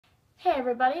Hey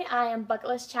everybody, I am Bucket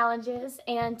List Challenges,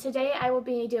 and today I will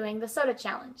be doing the soda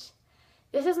challenge.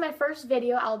 This is my first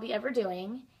video I'll be ever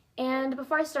doing, and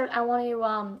before I start I want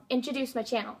to introduce my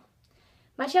channel.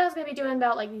 My channel is going to be doing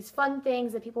about like these fun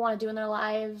things that people want to do in their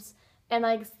lives, and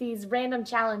like these random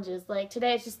challenges. Like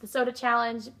today it's just the soda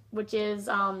challenge, which is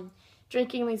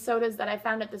drinking these sodas that I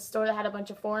found at the store that had a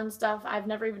bunch of foreign stuff. I've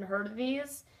never even heard of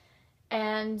these,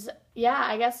 and yeah,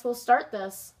 I guess we'll start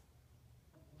this.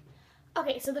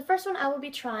 Okay, so the first one I will be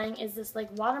trying is this like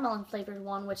watermelon flavored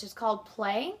one, which is called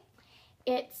Play.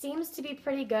 It seems to be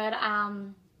pretty good.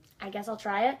 I guess I'll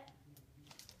try it.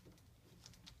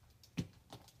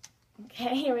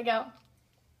 Okay, here we go.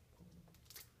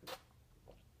 It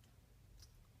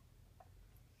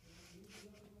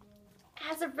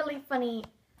has a really funny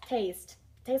taste.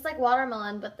 Tastes like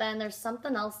watermelon, but then there's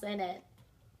something else in it.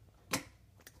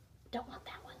 Don't want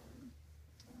that one.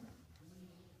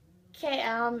 Okay,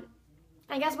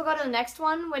 I guess we'll go to the next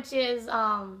one, which is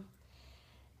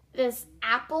this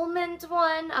apple mint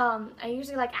one. I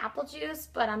usually like apple juice,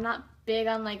 but I'm not big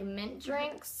on like mint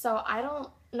drinks, so I don't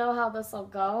know how this will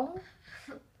go.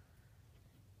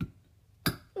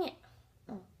 Yeah,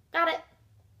 got it.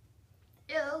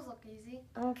 Yeah, those look easy.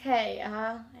 Okay,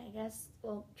 I guess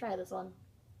we'll try this one.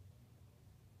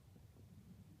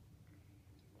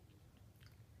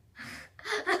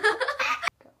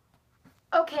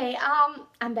 Okay,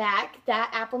 I'm back. That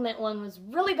apple mint one was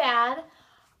really bad.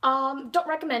 Don't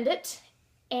recommend it.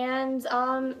 And,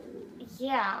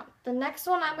 yeah. The next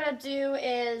one I'm gonna do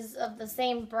is of the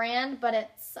same brand, but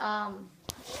it's,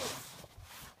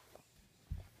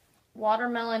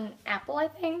 watermelon apple, I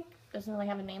think. Doesn't really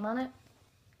have a name on it.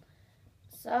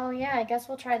 So, yeah, I guess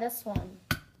we'll try this one.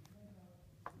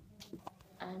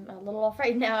 I'm a little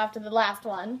afraid now after the last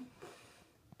one.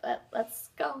 But let's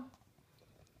go.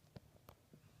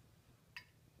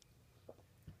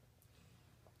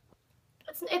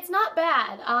 It's not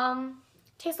bad.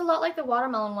 Tastes a lot like the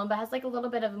watermelon one, but has like a little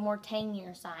bit of a more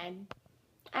tangier side.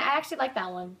 I actually like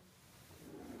that one.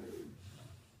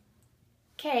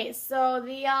 Okay, so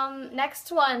the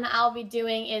next one I'll be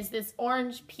doing is this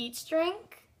orange peach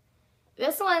drink.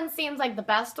 This one seems like the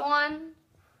best one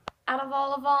out of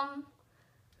all of them.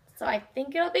 So I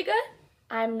think it'll be good.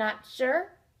 I'm not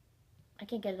sure. I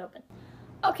can't get it open.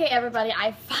 Okay, everybody,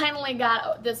 I finally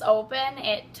got this open.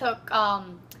 It took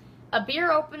a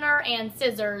beer opener and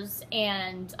scissors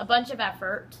and a bunch of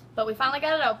effort, but we finally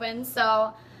got it open,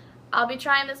 so I'll be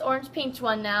trying this orange peach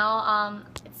one now.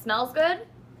 It smells good,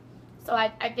 so I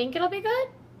think it'll be good.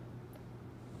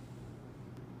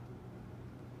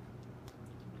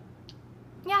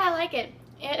 Yeah, I like it.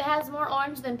 It has more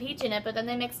orange than peach in it, but then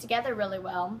they mix together really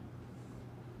well.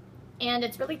 And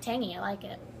it's really tangy, I like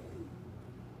it.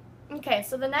 Okay,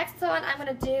 so the next one I'm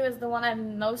going to do is the one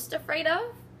I'm most afraid of.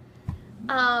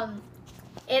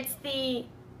 It's the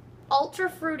Ultra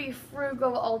Fruity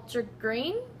Frugal Ultra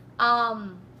Green.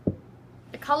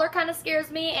 The color kind of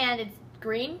scares me, and it's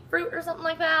green fruit or something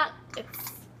like that.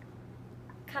 It's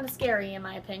kind of scary in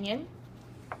my opinion.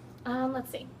 Let's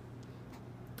see.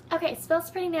 Okay, it smells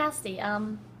pretty nasty.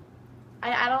 I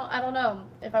don't know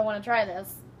if I want to try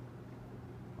this.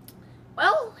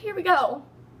 Well, here we go.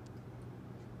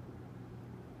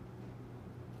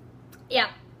 Yeah,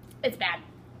 it's bad.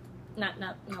 No,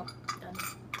 done.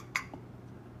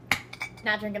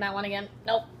 Not drinking that one again.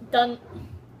 Nope, done.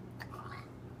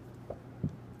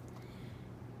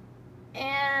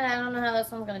 And I don't know how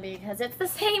this one's gonna be because it's the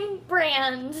same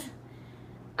brand.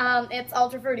 It's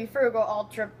Ultra Fruity Frugal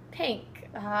Ultra Pink.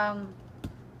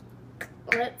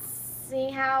 Let's see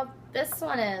how this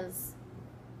one is.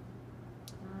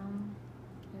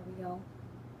 Here we go.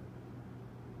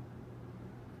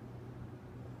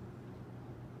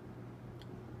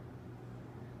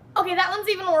 Okay, that one's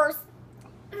even worse.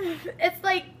 It's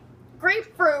like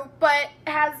grapefruit, but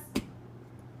has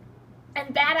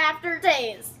a bad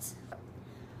aftertaste.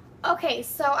 Okay,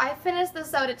 so I finished the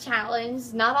soda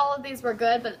challenge. Not all of these were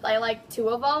good, but I like 2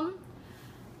 of them.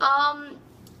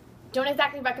 Don't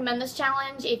exactly recommend this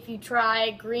challenge if you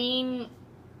try green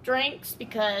drinks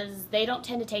because they don't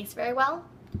tend to taste very well.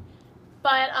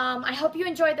 But I hope you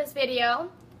enjoyed this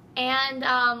video. And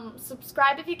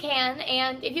subscribe if you can,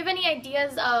 and if you have any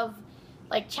ideas of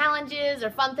like challenges or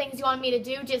fun things you want me to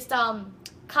do, just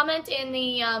comment in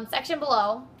the section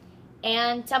below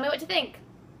and tell me what you think.